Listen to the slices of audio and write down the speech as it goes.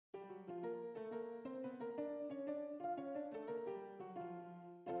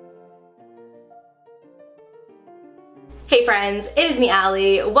Hey friends, it is me,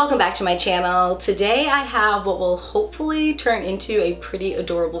 Allie. Welcome back to my channel. Today I have what will hopefully turn into a pretty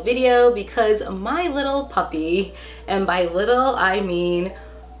adorable video because my little puppy, and by little I mean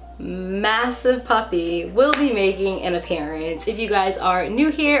massive puppy, will be making an appearance. If you guys are new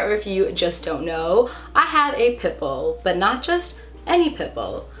here or if you just don't know, I have a pit bull, but not just any pit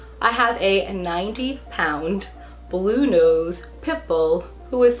bull. I have a 90-pound blue nose pit bull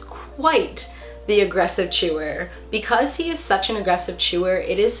who is quite the aggressive chewer. Because he is such an aggressive chewer,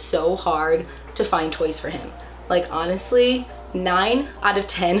 it is so hard to find toys for him. Like honestly, 9 out of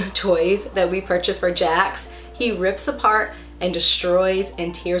 10 toys that we purchase for Jax, he rips apart and destroys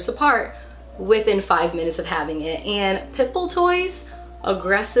and tears apart within 5 minutes of having it. And pit bull toys,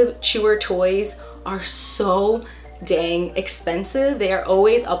 aggressive chewer toys, are so dang expensive. They are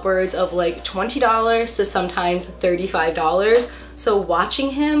always upwards of like $20 to sometimes $35. So watching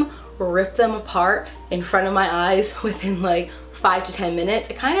him rip them apart in front of my eyes within like 5 to 10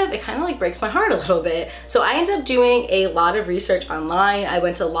 minutes, it kind of like breaks my heart a little bit. So I ended up doing a lot of research online. I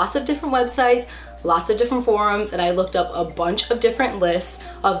went to lots of different websites, lots of different forums, and I looked up a bunch of different lists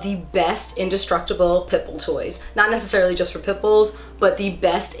of the best indestructible pit bull toys. Not necessarily just for pit bulls, but the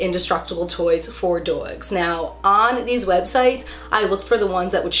best indestructible toys for dogs. Now, on these websites, I looked for the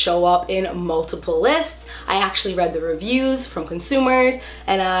ones that would show up in multiple lists. I actually read the reviews from consumers,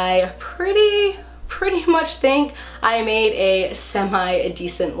 and I pretty much think I made a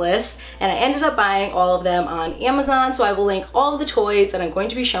semi-decent list, and I ended up buying all of them on Amazon. So I will link all of the toys that I'm going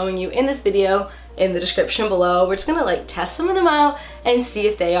to be showing you in this video in the description below. We're just gonna like test some of them out and see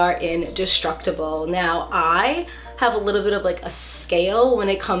if they are indestructible. Now, I have a little bit of like a scale when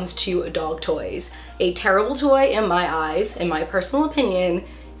it comes to dog toys. A terrible toy in my eyes, in my personal opinion,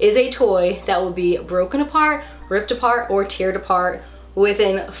 is a toy that will be broken apart, ripped apart, or teared apart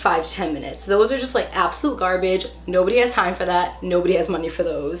within 5 to 10 minutes. Those are just like absolute garbage. Nobody has time for that. Nobody has money for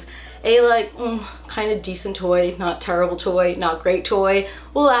those. A like kind of decent toy, not terrible toy, not great toy,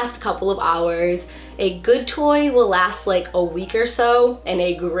 will last a couple of hours. A good toy will last like a week or so, and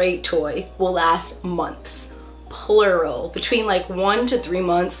a great toy will last months. Plural, between like 1 to 3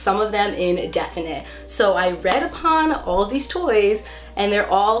 months, some of them indefinite. So I read upon all of these toys, and they're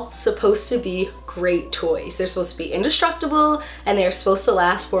all supposed to be great toys. They're supposed to be indestructible, and they're supposed to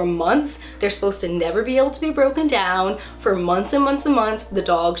last for months. They're supposed to never be able to be broken down. For months and months and months, the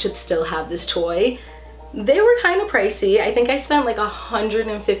dog should still have this toy. They were kind of pricey. I think I spent like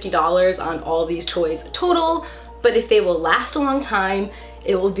 $150 on all these toys total, but if they will last a long time,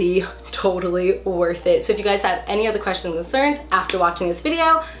 it will be totally worth it. So if you guys have any other questions and concerns after watching this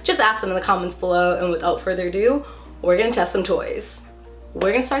video, just ask them in the comments below, and without further ado, we're gonna test some toys.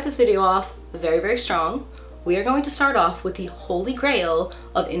 We're gonna start this video off very strong. We are going to start off with the holy grail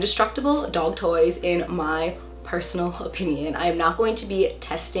of indestructible dog toys in my personal opinion. I am not going to be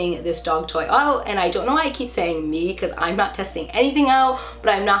testing this dog toy out, and I don't know why I keep saying me because I'm not testing anything out, but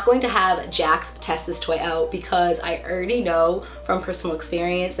I'm not going to have Jax test this toy out because I already know from personal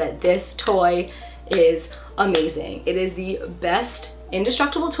experience that this toy is amazing. It is the best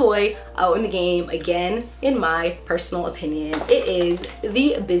indestructible toy out in the game, again, in my personal opinion. It is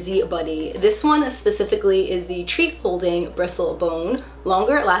the Busy Buddy. This one specifically is the treat holding bristle bone,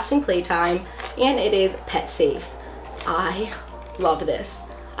 longer lasting playtime, and it is pet safe. I love this.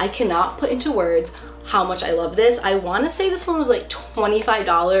 I cannot put into words how much I love this. I want to say this one was like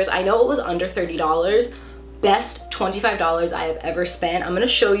 $25. I know it was under $30. Best $25 I have ever spent. I'm going to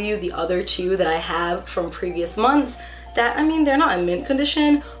show you the other two that I have from previous months that, I mean, they're not in mint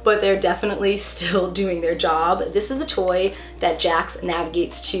condition, but they're definitely still doing their job. This is the toy that Jax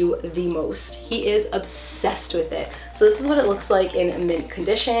navigates to the most. He is obsessed with it. So this is what it looks like in mint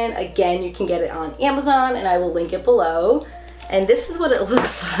condition. Again, you can get it on Amazon, and I will link it below. And this is what it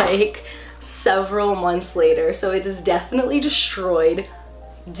looks like several months later. So it is definitely destroyed,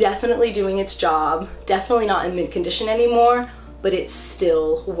 definitely doing its job, definitely not in mint condition anymore, but it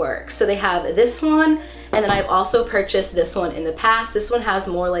still works. So they have this one, and then I've also purchased this one in the past. This one has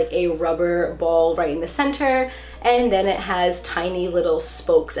more like a rubber ball right in the center, and then it has tiny little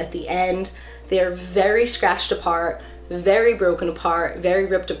spokes at the end. They're very scratched apart, very broken apart, very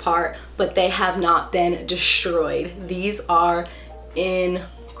ripped apart, but they have not been destroyed. These are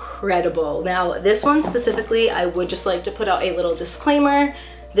incredible. Now, this one specifically, I would just like to put out a little disclaimer.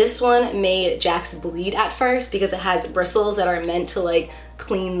 This one made Jax bleed at first because it has bristles that are meant to like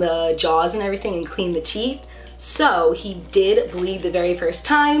clean the jaws and everything and clean the teeth. So he did bleed the very first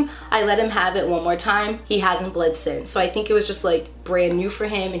time. I let him have it one more time. He hasn't bled since. So I think it was just like brand new for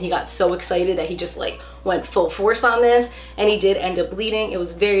him, and he got so excited that he just like went full force on this, and he did end up bleeding. It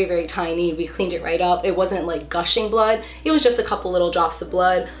was very, very tiny. We cleaned it right up. It wasn't like gushing blood. It was just a couple little drops of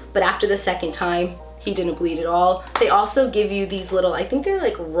blood. But after the second time, he didn't bleed at all. They also give you these little, I think they're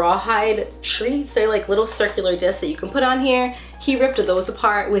like rawhide treats. They're like little circular discs that you can put on here. He ripped those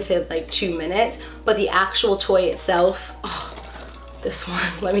apart within like 2 minutes, but the actual toy itself, oh, this one,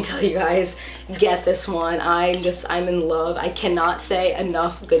 let me tell you guys, get this one. I'm in love. I cannot say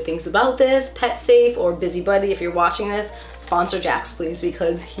enough good things about this. Pet Safe or Busybuddy, if you're watching this, sponsor Jax please,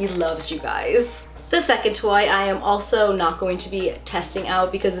 because he loves you guys. The second toy I am also not going to be testing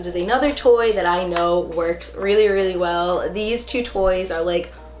out because it is another toy that I know works really, really well. These two toys are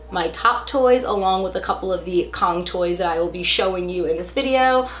like my top toys, along with a couple of the Kong toys that I will be showing you in this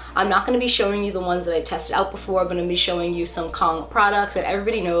video. I'm not going to be showing you the ones that I've tested out before. I'm going to be showing you some Kong products, and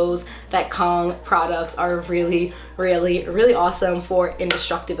everybody knows that Kong products are really, really, really awesome for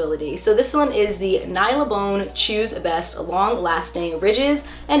indestructibility. So this one is the Nylabone Chews Best Long-Lasting Ridges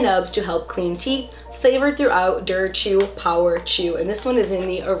and Nubs to Help Clean Teeth, flavored throughout DuraChew Power Chew, and this one is in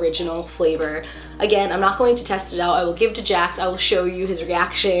the original flavor. Again, I'm not going to test it out. I will give to Jax. I will show you his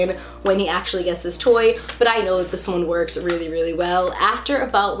reaction when he actually gets this toy, but I know that this one works really, really well. After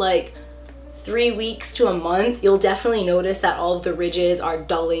about like 3 weeks to a month, you'll definitely notice that all of the ridges are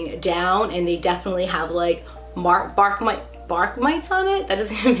dulling down, and they definitely have like bark mites on it. That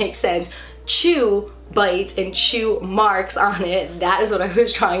doesn't even make sense. Chew bites and chew marks on it. That is what I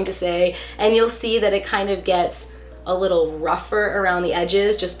was trying to say. And you'll see that it kind of gets a little rougher around the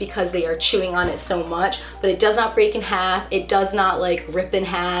edges just because they are chewing on it so much, but it does not break in half. It does not like rip in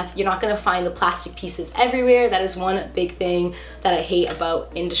half. You're not gonna find the plastic pieces everywhere. That is one big thing that I hate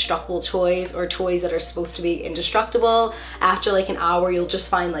about indestructible toys, or toys that are supposed to be indestructible. After like an hour, you'll just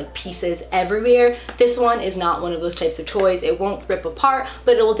find like pieces everywhere. This one is not one of those types of toys. It won't rip apart,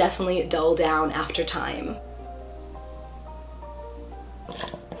 but it will definitely dull down after time.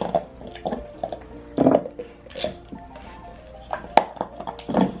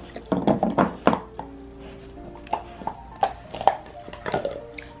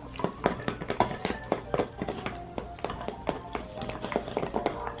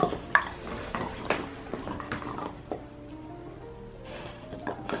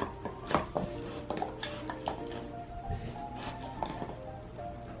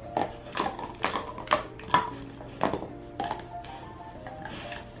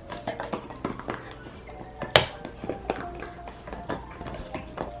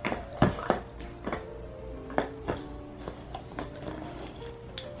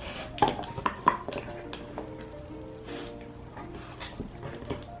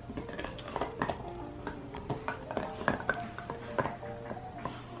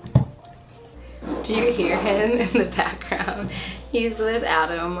 Do you hear him in the background? He's with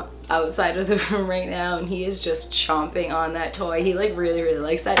Adam outside of the room right now, and he is just chomping on that toy. He like really, really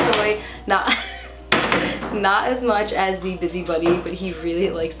likes that toy. Not as much as the Busybuddy, but he really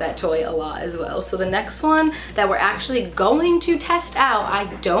likes that toy a lot as well. So the next one that we're actually going to test out,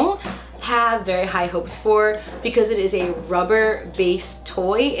 I don't have very high hopes for, because it is a rubber based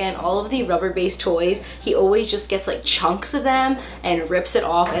toy, and all of the rubber based toys, he always just gets like chunks of them and rips it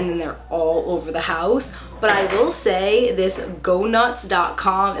off, and then they're all over the house. But I will say this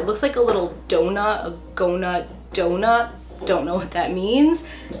GoNuts.com, it looks like a little donut, a GoNut donut, don't know what that means.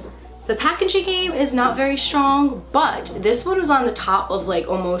 The packaging game is not very strong, but this one was on the top of like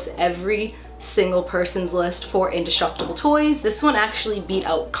almost every single person's list for indestructible toys. This one actually beat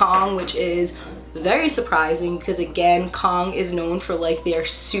out Kong, which is very surprising because again, Kong is known for like their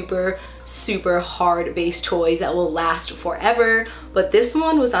super hard based toys that will last forever, but this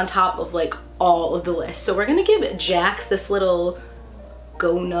one was on top of like all of the lists. So we're gonna give Jax this little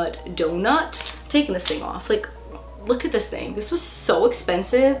GoNut donut. I'm taking this thing off, like look at this thing. This was so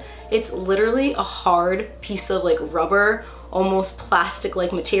expensive. It's literally a hard piece of like rubber, almost plastic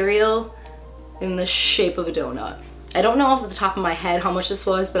like material in the shape of a donut. I don't know off the top of my head how much this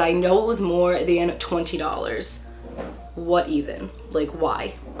was, but I know it was more than $20. What even? Like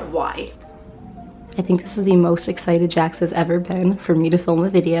why? Why? I think this is the most excited Jax has ever been for me to film a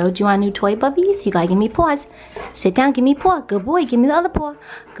video. Do you want a new toy, bubbies? You gotta give me paws. Sit down, give me paw. Good boy, give me the other paw.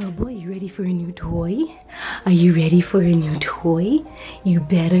 Good boy, you ready for a new toy? Are you ready for a new toy? You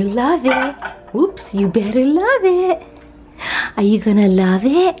better love it. Oops, you better love it. Are you gonna love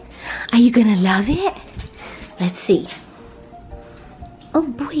it? Are you gonna love it? Let's see. Oh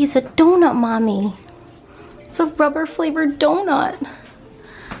boy, it's a donut, mommy. It's a rubber flavored donut.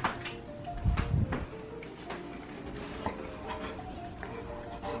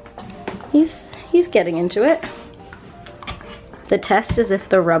 He's getting into it. The test is if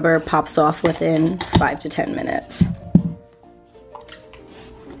the rubber pops off within 5 to 10 minutes.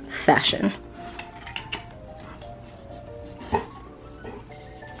 Fashion.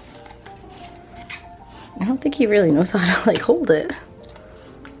 I don't think he really knows how to like hold it.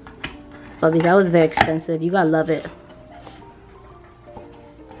 Bubbies, that was very expensive. You gotta love it.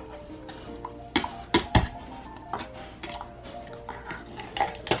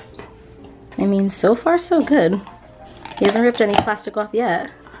 I mean, so far so good. He hasn't ripped any plastic off yet.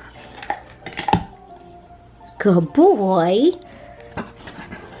 Good boy.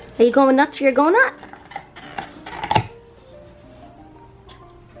 Are you going nuts for your go-nut?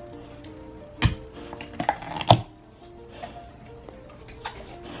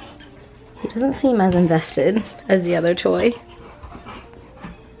 He doesn't seem as invested as the other toy.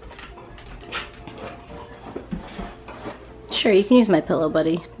 Sure, you can use my pillow,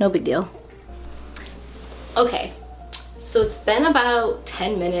 buddy. No big deal. Okay, so it's been about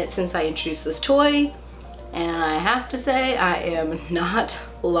 10 minutes since I introduced this toy, and I have to say I am not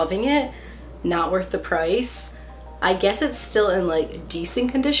loving it. Not worth the price. I guess it's still in like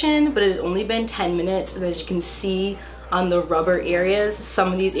decent condition, but it has only been 10 minutes, and as you can see on the rubber areas,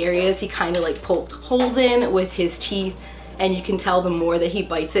 some of these areas he kind of like poked holes in with his teeth, and you can tell the more that he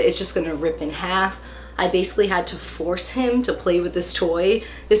bites it, it's just gonna rip in half. I basically had to force him to play with this toy.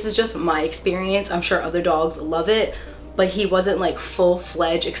 This is just my experience. I'm sure other dogs love it, but he wasn't like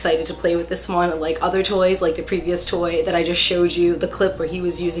full-fledged excited to play with this one like other toys, like the previous toy that I just showed you, the clip where he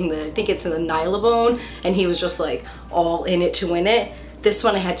was using the, I think it's in the nylabone, and he was just like all in it to win it. This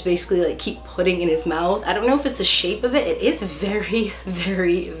one I had to basically like keep putting in his mouth. I don't know if it's the shape of it. It is very,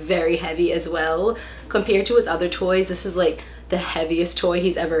 very, very heavy as well. Compared to his other toys, this is like the heaviest toy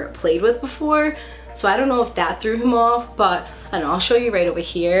he's ever played with before. So I don't know if that threw him off, but I don't know, I'll show you right over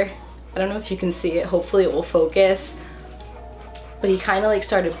here. I don't know if you can see it, hopefully it will focus. But he kind of like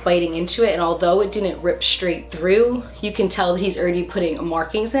started biting into it, and although it didn't rip straight through, you can tell that he's already putting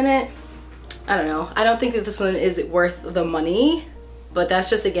markings in it. I don't know, I don't think that this one is worth the money, but that's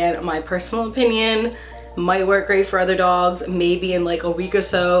just, again, my personal opinion. Might work great for other dogs. Maybe in like a week or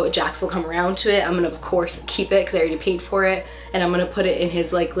so, Jax will come around to it. I'm gonna of course keep it because I already paid for it, and I'm gonna put it in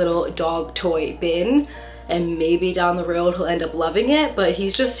his like little dog toy bin, and maybe down the road he'll end up loving it, but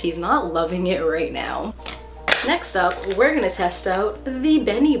he's not loving it right now. Next up, we're gonna test out the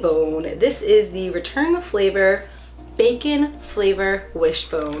Benny Bone. This is the Return the Flavor Bacon Flavor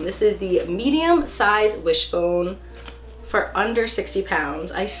Wishbone. This is the medium size wishbone for under 60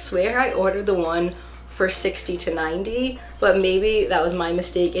 pounds. I swear I ordered the one for 60 to 90, but maybe that was my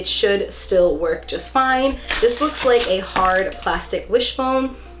mistake. It should still work just fine. This looks like a hard plastic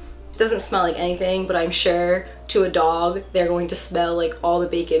wishbone. Doesn't smell like anything, but I'm sure to a dog they're going to smell like all the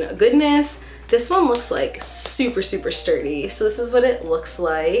bacon goodness. This one looks like super, super sturdy. So this is what it looks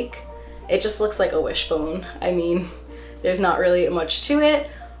like. It just looks like a wishbone. I mean, there's not really much to it,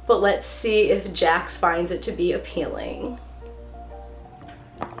 but let's see if Jax finds it to be appealing.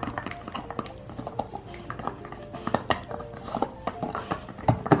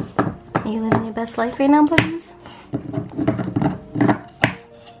 Are you living your best life right now, buddies?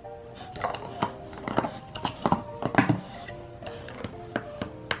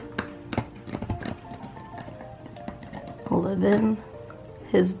 Living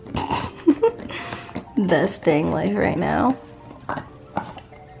his best dang life right now.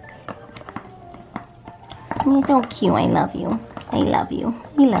 You're so cute. I love you. I love you.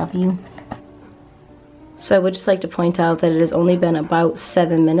 I love you. So I would just like to point out that it has only been about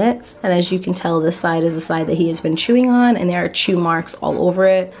 7 minutes, and as you can tell, this side is the side that he has been chewing on, and there are chew marks all over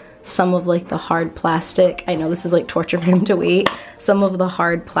it. Some of like the hard plastic, I know this is like torture for him to wait, some of the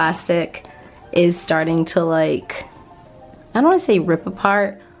hard plastic is starting to like, I don't want to say rip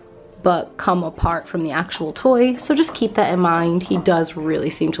apart, but come apart from the actual toy. So just keep that in mind. He does really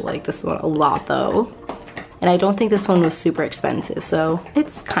seem to like this one a lot though. And I don't think this one was super expensive, so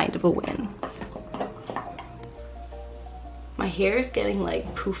it's kind of a win. My hair is getting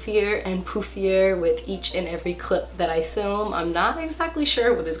like poofier and poofier with each and every clip that I film. I'm not exactly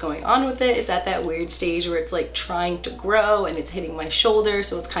sure what is going on with it. It's at that weird stage where it's like trying to grow and it's hitting my shoulder,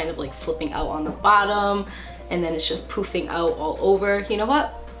 so it's kind of like flipping out on the bottom, and then it's just poofing out all over. You know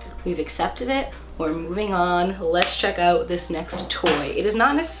what? We've accepted it. We're moving on. Let's check out this next toy. It is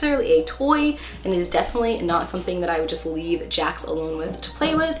not necessarily a toy, and it is definitely not something that I would just leave Jax alone with to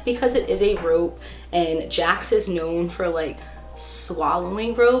play with, because it is a rope, and Jax is known for like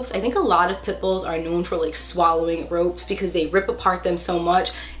swallowing ropes. I think a lot of pit bulls are known for like swallowing ropes because they rip apart them so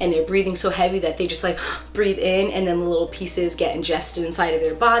much and they're breathing so heavy that they just like breathe in and then the little pieces get ingested inside of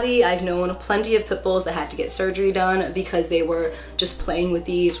their body. I've known plenty of pit bulls that had to get surgery done because they were just playing with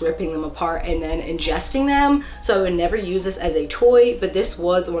these, ripping them apart and then ingesting them. So I would never use this as a toy, but this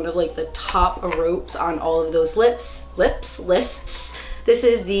was one of like the top ropes on all of those lists. This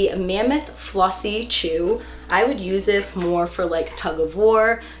is the Mammoth Flossy Chew. I would use this more for like tug of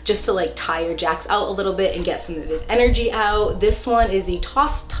war, just to like tire Jax out a little bit and get some of his energy out. This one is the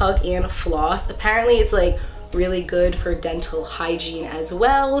Toss, Tug, and Floss. Apparently it's like really good for dental hygiene as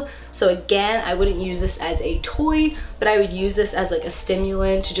well. So again, I wouldn't use this as a toy, but I would use this as like a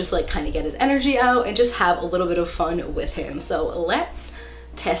stimulant to just like kind of get his energy out and just have a little bit of fun with him. So let's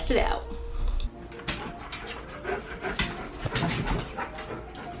test it out.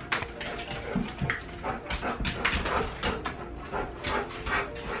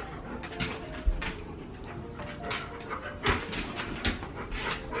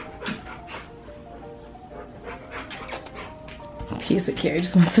 He's a kid, he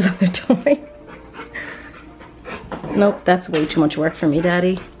just wants his other toy. Nope, that's way too much work for me,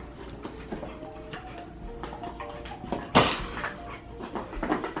 Daddy.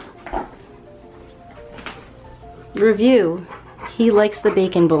 Review. He likes the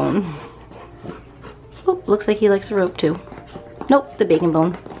bacon bone. Oh, looks like he likes the rope too. Nope, the bacon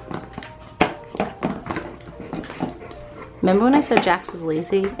bone. Remember when I said Jax was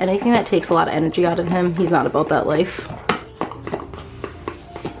lazy? Anything that takes a lot of energy out of him, he's not about that life.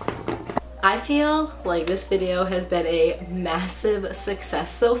 I feel like this video has been a massive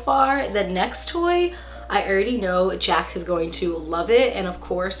success so far. The next toy, I already know Jax is going to love it, and of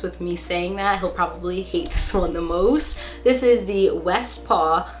course with me saying that, he'll probably hate this one the most. This is the West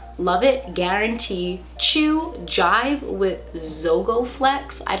Paw Love It Guarantee Chew Jive with Zogo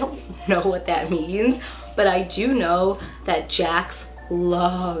Flex. I don't know what that means, but I do know that Jax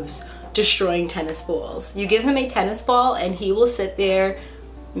loves destroying tennis balls. You give him a tennis ball and he will sit there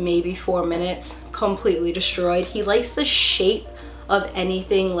maybe 4 minutes completely destroyed. He likes the shape of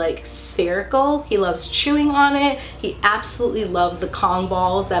anything like spherical. He loves chewing on it. He absolutely loves the Kong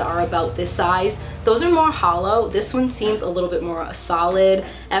balls that are about this size. Those are more hollow. This one seems a little bit more solid.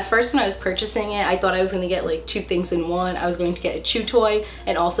 At first when I was purchasing it, I thought I was gonna get like 2 things in one. I was going to get a chew toy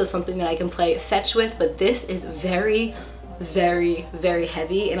and also something that I can play fetch with, but this is very, very, very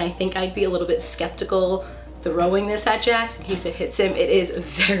heavy, and I think I'd be a little bit skeptical throwing this at Jax in case it hits him. It is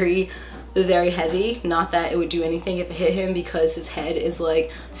very, very heavy. Not that it would do anything if it hit him because his head is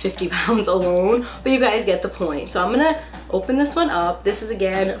like 50 pounds alone, but you guys get the point. So I'm gonna open this one up. This is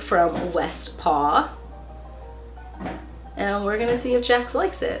again from West Paw, and we're gonna see if Jax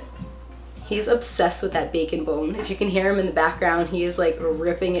likes it. He's obsessed with that bacon bone. If you can hear him in the background, he is like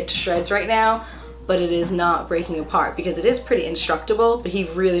ripping it to shreds right now, but it is not breaking apart because it is pretty indestructible, but he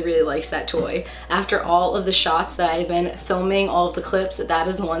really, really likes that toy. After all of the shots that I've been filming, all of the clips, that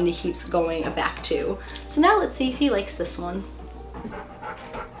is the one that he keeps going back to. So now let's see if he likes this one.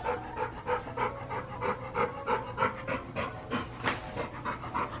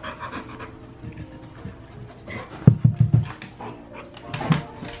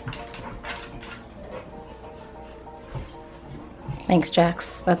 Thanks,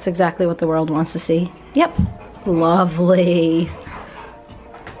 Jax. That's exactly what the world wants to see. Yep. Lovely.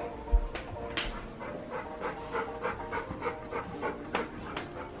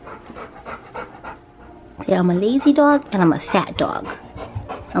 Yeah, I'm a lazy dog and I'm a fat dog.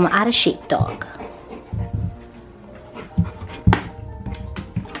 I'm an out of shape dog.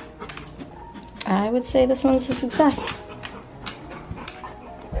 I would say this one's a success.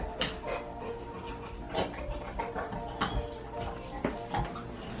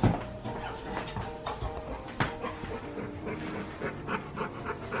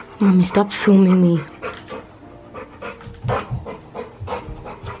 Mommy, stop filming me.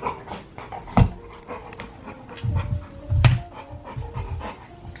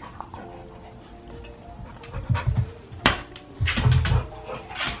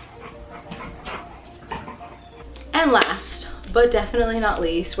 And last, but definitely not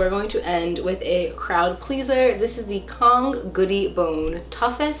least, we're going to end with a crowd pleaser. This is the Kong Goody Bone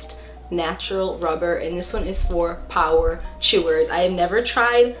Toughest Natural Rubber, and this one is for power chewers. I have never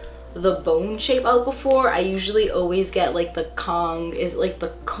tried the bone shape out before. I usually always get like the Kong is like the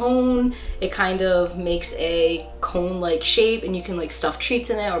cone. It kind of makes a cone like shape and you can like stuff treats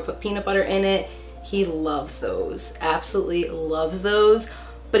in it or put peanut butter in it. He loves those, absolutely loves those,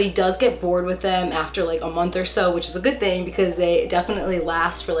 but he does get bored with them after like a month or so, which is a good thing because they definitely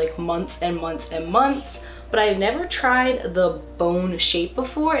last for like months and months and months. but I've never tried the bone shape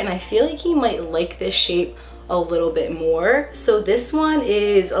before, and I feel like he might like this shape a little bit more. So this one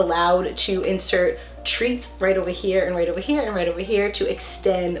is allowed to insert treats right over here and right over here and right over here to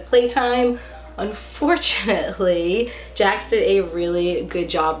extend playtime. Unfortunately, Jax did a really good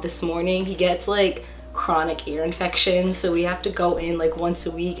job this morning. He gets like chronic ear infections, so we have to go in like once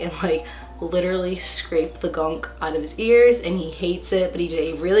a week and like literally scrape the gunk out of his ears, and he hates it, but he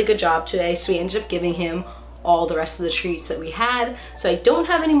did a really good job today. So we ended up giving him all the rest of the treats that we had. So I don't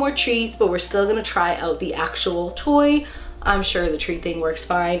have any more treats, but we're still gonna try out the actual toy. I'm sure the treat thing works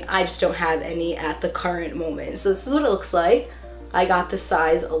fine. I just don't have any at the current moment. So this is what it looks like. I got the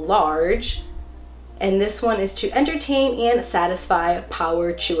size large, and this one is to entertain and satisfy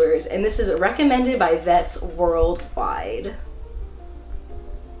power chewers. And this is recommended by vets worldwide.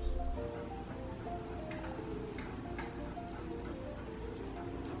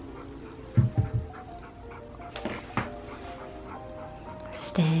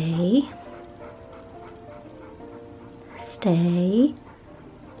 Stay. Stay.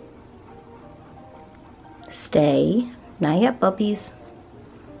 Stay. Not yet, puppies.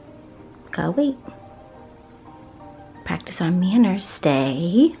 Gotta wait. Practice our manners.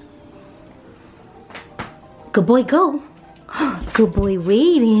 Stay. Good boy, go. Good boy,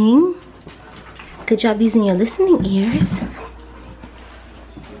 waiting. Good job using your listening ears.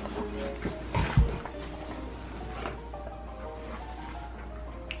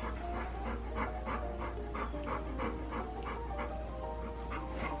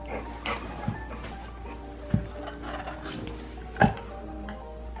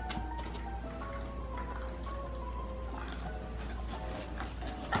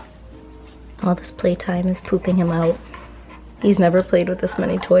 All this playtime is pooping him out. He's never played with this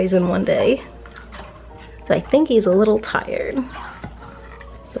many toys in one day. So I think he's a little tired,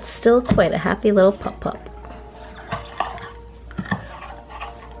 but still quite a happy little pup.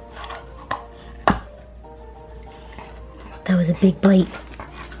 That was a big bite.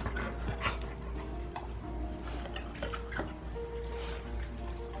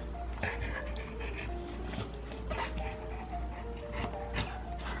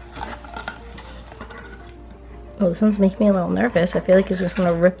 Oh, this one's making me a little nervous. I feel like he's just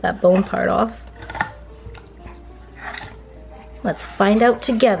gonna rip that bone part off. Let's find out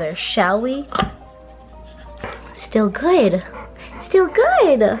together, shall we? Still good. Still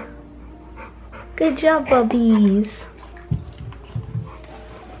good. Good job, bubbies.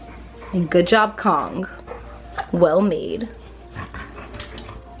 And good job, Kong. Well made.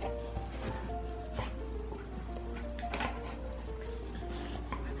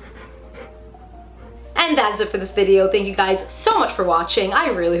 And that is it for this video. Thank you guys so much for watching. I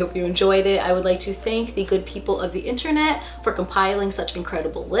really hope you enjoyed it. I would like to thank the good people of the internet for compiling such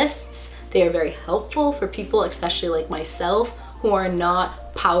incredible lists. They are very helpful for people, especially like myself, who are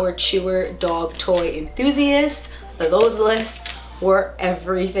not power chewer dog toy enthusiasts. Those lists were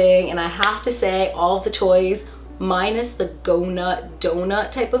everything, and I have to say all of the toys minus the Go Nut Donut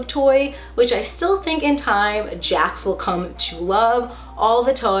type of toy, which I still think in time Jax will come to love. All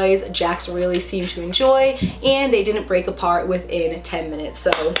the toys Jax really seemed to enjoy, and they didn't break apart within 10 minutes.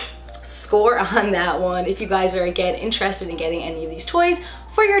 So score on that one. If you guys are again interested in getting any of these toys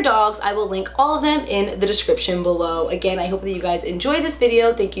for your dogs, I will link all of them in the description below. Again, I hope that you guys enjoyed this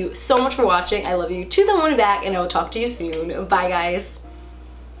video. Thank you so much for watching. I love you to the moon and back, and I will talk to you soon. Bye guys.